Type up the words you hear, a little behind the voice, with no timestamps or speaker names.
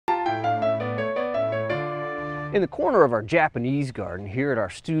In the corner of our Japanese garden here at our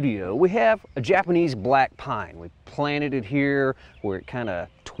studio, we have a Japanese black pine. We planted it here where it kind of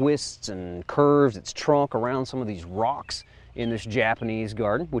twists and curves its trunk around some of these rocks in this Japanese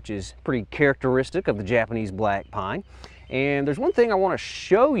garden, which is pretty characteristic of the Japanese black pine. And there's one thing I want to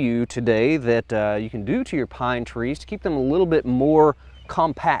show you today that you can do to your pine trees to keep them a little bit more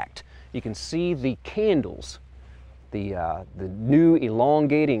compact. You can see the candles. The new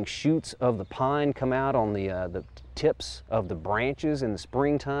elongating shoots of the pine come out on the tips of the branches in the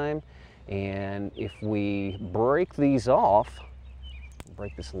springtime. And if we break these off,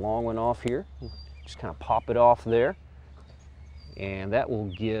 break this long one off here, just kind of pop it off there, and that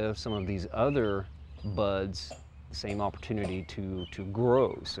will give some of these other buds the same opportunity to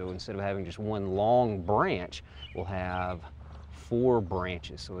grow. So instead of having just one long branch, we'll have 4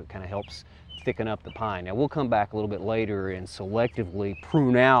 branches. So it kind of helps thicken up the pine. Now we'll come back a little bit later and selectively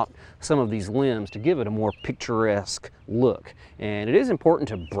prune out some of these limbs to give it a more picturesque look. And it is important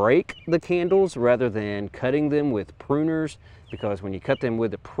to break the candles rather than cutting them with pruners, because when you cut them with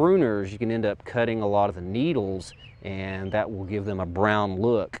the pruners, you can end up cutting a lot of the needles, and that will give them a brown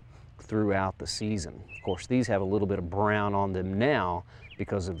look throughout the season. Of course, these have a little bit of brown on them now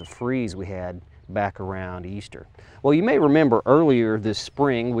because of the freeze we had back around Easter. Well, you may remember earlier this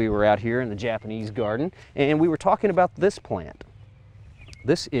spring we were out here in the Japanese garden and we were talking about this plant.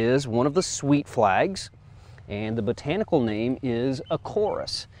 This is one of the sweet flags, and the botanical name is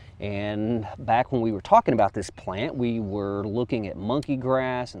Acorus. And back when we were talking about this plant, we were looking at monkey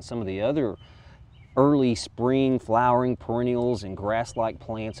grass and some of the other early spring flowering perennials and grass-like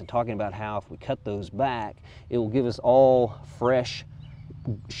plants, and talking about how if we cut those back, it will give us all fresh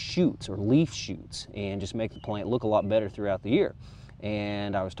shoots or leaf shoots and just make the plant look a lot better throughout the year.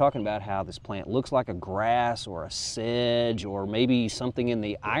 And I was talking about how this plant looks like a grass or a sedge or maybe something in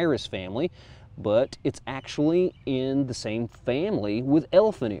the iris family, but it's actually in the same family with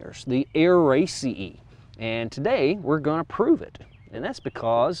elephant ears, the Aeraceae. And today we're going to prove it, and that's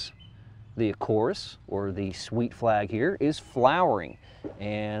because the Acorus, or the sweet flag here, is flowering.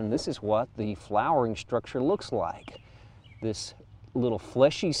 And this is what the flowering structure looks like. This little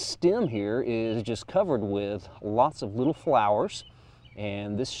fleshy stem here is just covered with lots of little flowers,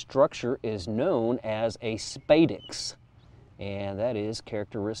 and this structure is known as a spadix, and that is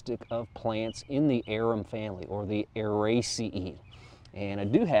characteristic of plants in the Arum family, or the Aeraceae. And I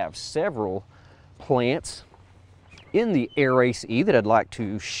do have several plants in the Aeraceae that I'd like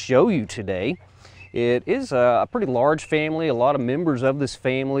to show you today. It is a pretty large family. A lot of members of this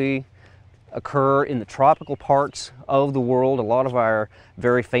family occur in the tropical parts of the world. A lot of our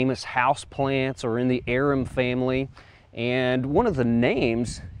very famous house plants are in the Arum family. And one of the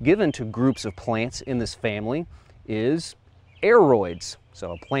names given to groups of plants in this family is aroids.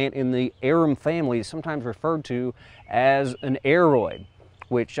 So a plant in the Arum family is sometimes referred to as an aroid,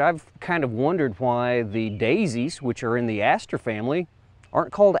 which I've kind of wondered why the daisies, which are in the aster family,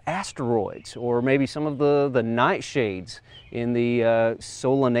 aren't called asteroids, or maybe some of the nightshades in the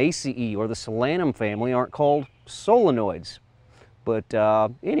Solanaceae or the Solanum family aren't called solanoids. But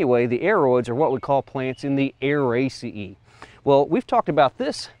anyway, the aroids are what we call plants in the Aeraceae. Well, we've talked about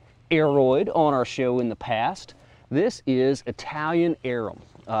this aroid on our show in the past. This is Italian arum,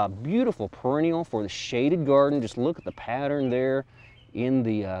 a beautiful perennial for the shaded garden. Just look at the pattern there in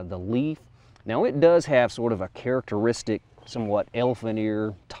the leaf. Now it does have sort of a characteristic, somewhat elephant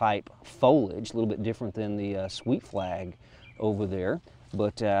ear type foliage, a little bit different than the sweet flag over there,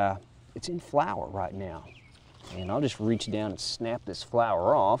 but it's in flower right now. And I'll just reach down and snap this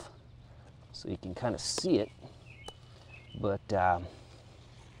flower off so you can kind of see it. But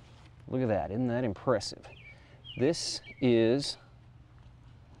look at that, isn't that impressive? This is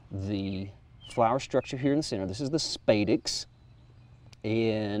the flower structure here in the center. This is the spadix,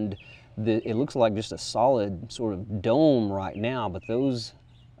 and it looks like just a solid sort of dome right now, but those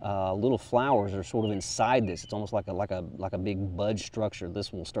little flowers are sort of inside this. It's almost like a big bud structure.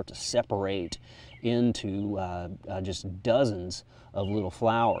 This will start to separate into just dozens of little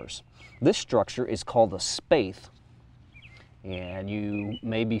flowers. This structure is called the spathe, and you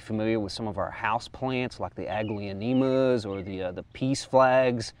may be familiar with some of our house plants like the aglaonemas or the peace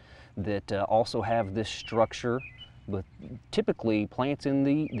flags that also have this structure. But typically, plants in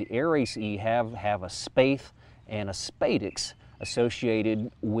the Aeraceae have a spathe and a spadix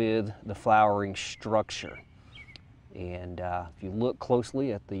associated with the flowering structure. And if you look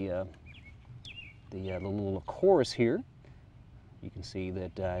closely at the little Acorus here, you can see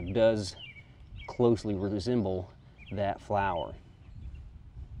that it does closely resemble that flower.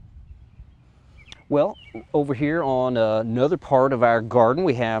 Well, over here on another part of our garden,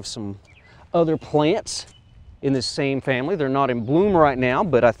 we have some other plants in this same family. They're not in bloom right now,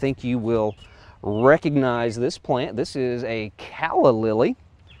 but I think you will recognize this plant. This is a Calla lily,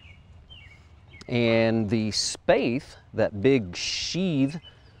 and the spathe, that big sheath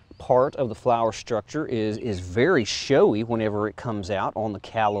part of the flower structure, is very showy whenever it comes out on the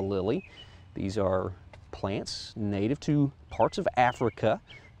Calla lily. These are plants native to parts of Africa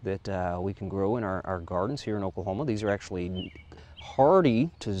that we can grow in our gardens here in Oklahoma. These are actually hardy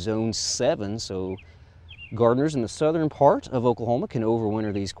to zone 7, so gardeners in the southern part of Oklahoma can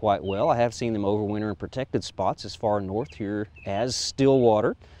overwinter these quite well. I have seen them overwinter in protected spots as far north here as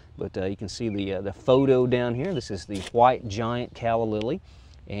Stillwater, but you can see the photo down here. This is the white giant Calla lily,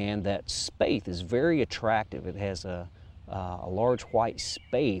 and that spathe is very attractive. It has a large white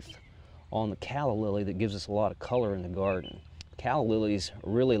spathe on the Calla lily that gives us a lot of color in the garden. Calla lilies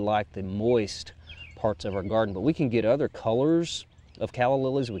really like the moist parts of our garden, but we can get other colors of Calla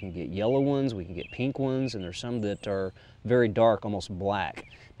lilies. We can get yellow ones, we can get pink ones, and there's some that are very dark, almost black.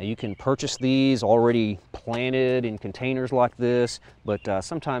 Now you can purchase these already planted in containers like this, but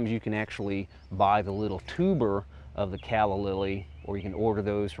sometimes you can actually buy the little tuber of the Calla lily, or you can order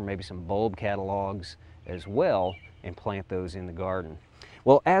those from maybe some bulb catalogs as well and plant those in the garden.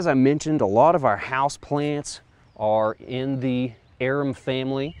 Well, as I mentioned, a lot of our house plants are in the Arum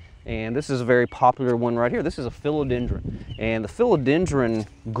family, and this is a very popular one right here. This is a philodendron, and the philodendron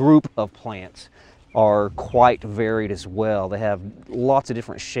group of plants are quite varied as well. They have lots of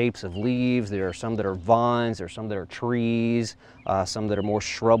different shapes of leaves. There are some that are vines, there are some that are trees, some that are more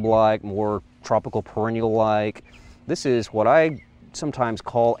shrub-like, more tropical perennial-like. This is what I sometimes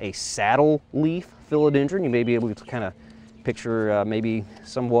call a saddle leaf philodendron. You may be able to kind of picture maybe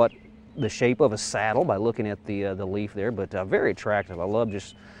somewhat the shape of a saddle by looking at the leaf there, but very attractive. I love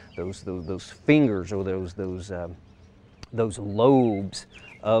just those fingers, or those lobes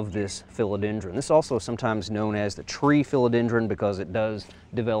of this philodendron. This is also sometimes known as the tree philodendron because it does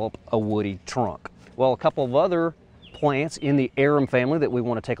develop a woody trunk. Well, a couple of other plants in the Arum family that we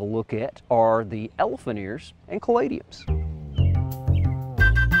want to take a look at are the elephant ears and caladiums.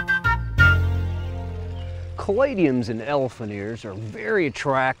 Caladiums and elephant ears are very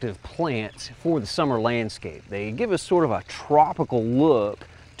attractive plants for the summer landscape. They give us sort of a tropical look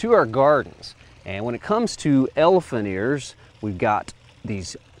to our gardens. And when it comes to elephant ears, we've got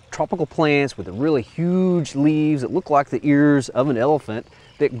these tropical plants with the really huge leaves that look like the ears of an elephant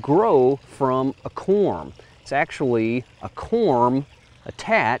that grow from a corm. It's actually a corm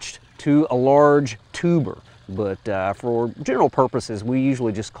attached to a large tuber, but for general purposes we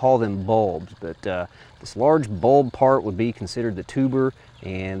usually just call them bulbs. But this large bulb part would be considered the tuber,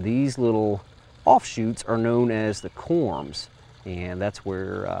 and these little offshoots are known as the corms, and that's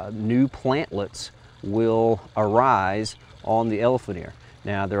where new plantlets will arise on the elephant ear.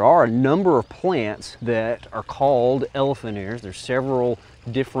 Now, there are a number of plants that are called elephant ears. There's several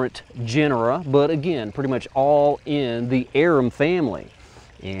different genera, but again, pretty much all in the Arum family.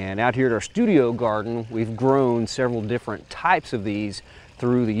 And out here at our studio garden, we've grown several different types of these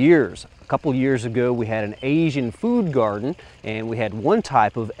through the years. A couple years ago, we had an Asian food garden, and we had one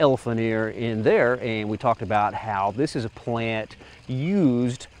type of elephant ear in there, and we talked about how this is a plant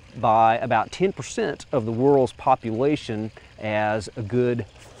used by about 10% of the world's population as a good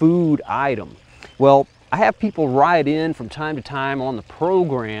food item. Well, I have people write in from time to time on the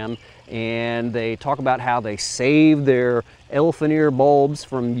program, and they talk about how they save their elephant ear bulbs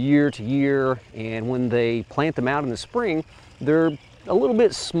from year to year, and when they plant them out in the spring, they're a little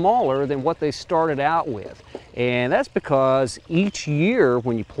bit smaller than what they started out with. And that's because each year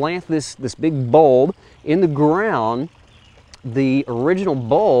when you plant this big bulb in the ground, the original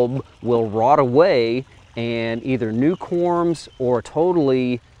bulb will rot away, and either new corms or a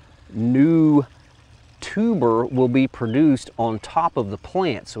totally new tuber will be produced on top of the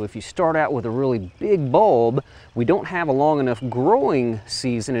plant. So if you start out with a really big bulb, we don't have a long enough growing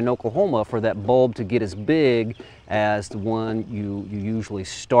season in Oklahoma for that bulb to get as big as the one you usually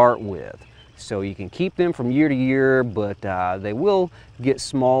start with. So you can keep them from year to year, but they will get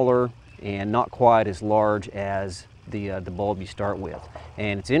smaller and not quite as large as the bulb you start with.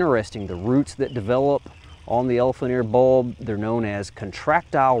 And it's interesting, the roots that develop on the elephant ear bulb, they're known as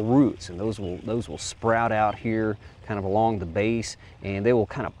contractile roots, and those will sprout out here kind of along the base, and they will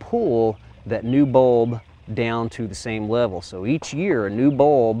kind of pull that new bulb down to the same level. So each year a new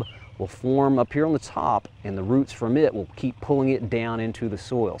bulb will form up here on the top, and the roots from it will keep pulling it down into the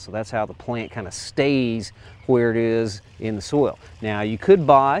soil. So that's how the plant kind of stays where it is in the soil. Now, you could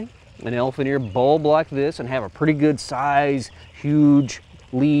buy an elephant ear bulb like this and have a pretty good size, huge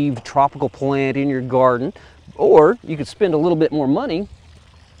leaved tropical plant in your garden, or you could spend a little bit more money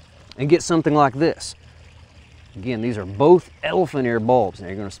and get something like this. Again, these are both elephant ear bulbs. Now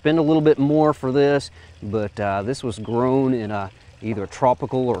you're going to spend a little bit more for this, but this was grown in either a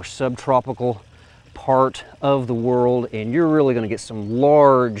tropical or subtropical part of the world, and you're really going to get some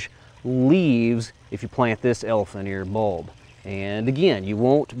large leaves if you plant this elephant ear bulb. And again, you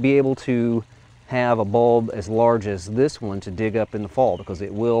won't be able to have a bulb as large as this one to dig up in the fall, because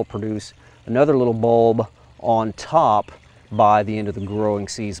it will produce another little bulb on top by the end of the growing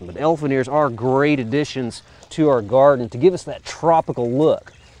season. But elephant ears are great additions to our garden to give us that tropical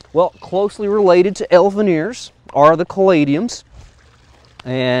look. Well, closely related to elephant ears are the caladiums,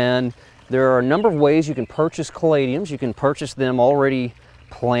 and there are a number of ways you can purchase caladiums. You can purchase them already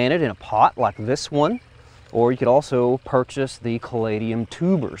planted in a pot like this one, or you could also purchase the caladium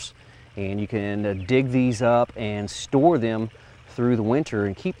tubers, and you can dig these up and store them through the winter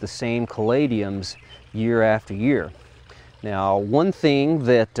and keep the same caladiums year after year. Now, one thing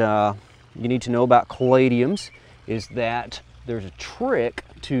that you need to know about caladiums is that there's a trick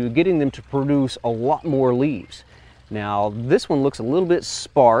to getting them to produce a lot more leaves. Now, this one looks a little bit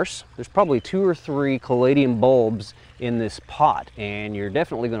sparse. There's probably 2 or 3 caladium bulbs in this pot, and you're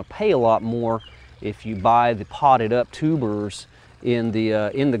definitely going to pay a lot more if you buy the potted up tubers in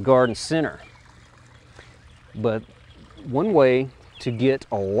the garden center. But one way to get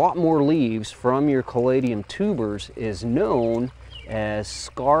a lot more leaves from your caladium tubers is known as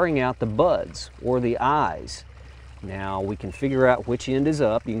scarring out the buds or the eyes. Now we can figure out which end is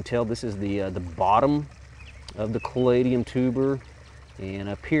up. You can tell this is the bottom of the caladium tuber, and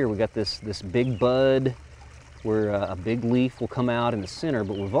up here we got this big bud where a big leaf will come out in the center,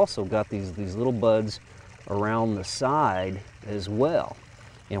 but we've also got these little buds around the side as well.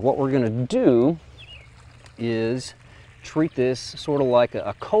 And what we're going to do is treat this sort of like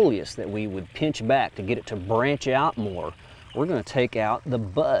a coleus that we would pinch back to get it to branch out more. We're going to take out the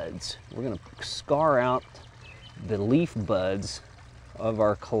buds. We're going to scar out the leaf buds of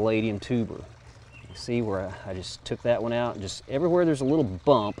our caladium tuber. You see where I just took that one out? Just everywhere there's a little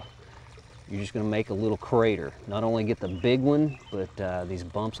bump, you're just going to make a little crater. Not only get the big one, but these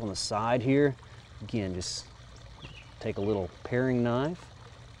bumps on the side here. Again, just take a little paring knife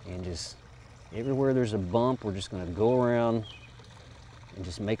and just everywhere there's a bump, we're just going to go around and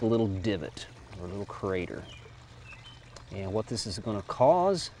just make a little divot or a little crater. And what this is going to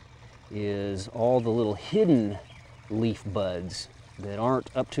cause is all the little hidden leaf buds that aren't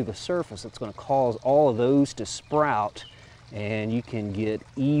up to the surface. It's going to cause all of those to sprout, and you can get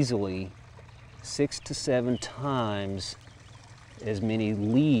easily 6 to 7 times as many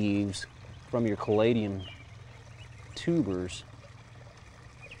leaves from your caladium tubers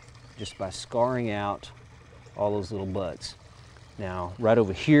just by scarring out all those little buds. Now, right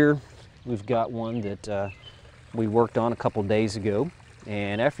over here, we've got one that we worked on a couple days ago.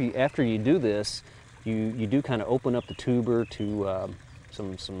 And after you do this, you do kind of open up the tuber to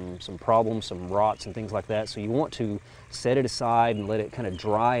some problems, some rots and things like that. So you want to set it aside and let it kind of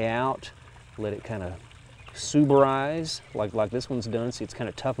dry out, let it kind of suberize like this one's done. See, it's kind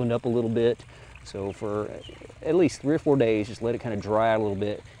of toughened up a little bit. So for at least 3 or 4 days, just let it kind of dry out a little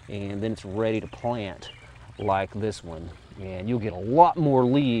bit, and then it's ready to plant like this one. And you'll get a lot more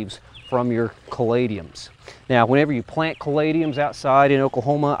leaves from your caladiums. Now, whenever you plant caladiums outside in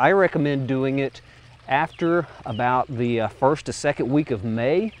Oklahoma, I recommend doing it after about the first to second week of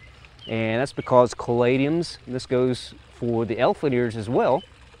May. And that's because caladiums, this goes for the elephant ears as well,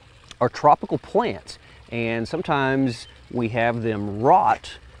 are tropical plants. And sometimes we have them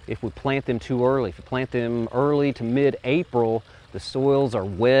rot if we plant them too early. If you plant them early to mid-April, the soils are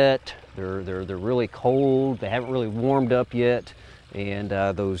wet, they're really cold, they haven't really warmed up yet, and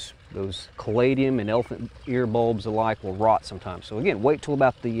those caladium and elephant ear bulbs alike will rot sometimes. So again, wait till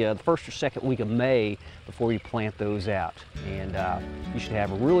about the first or second week of May before you plant those out, and you should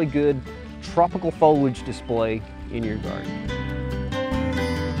have a really good tropical foliage display in your garden.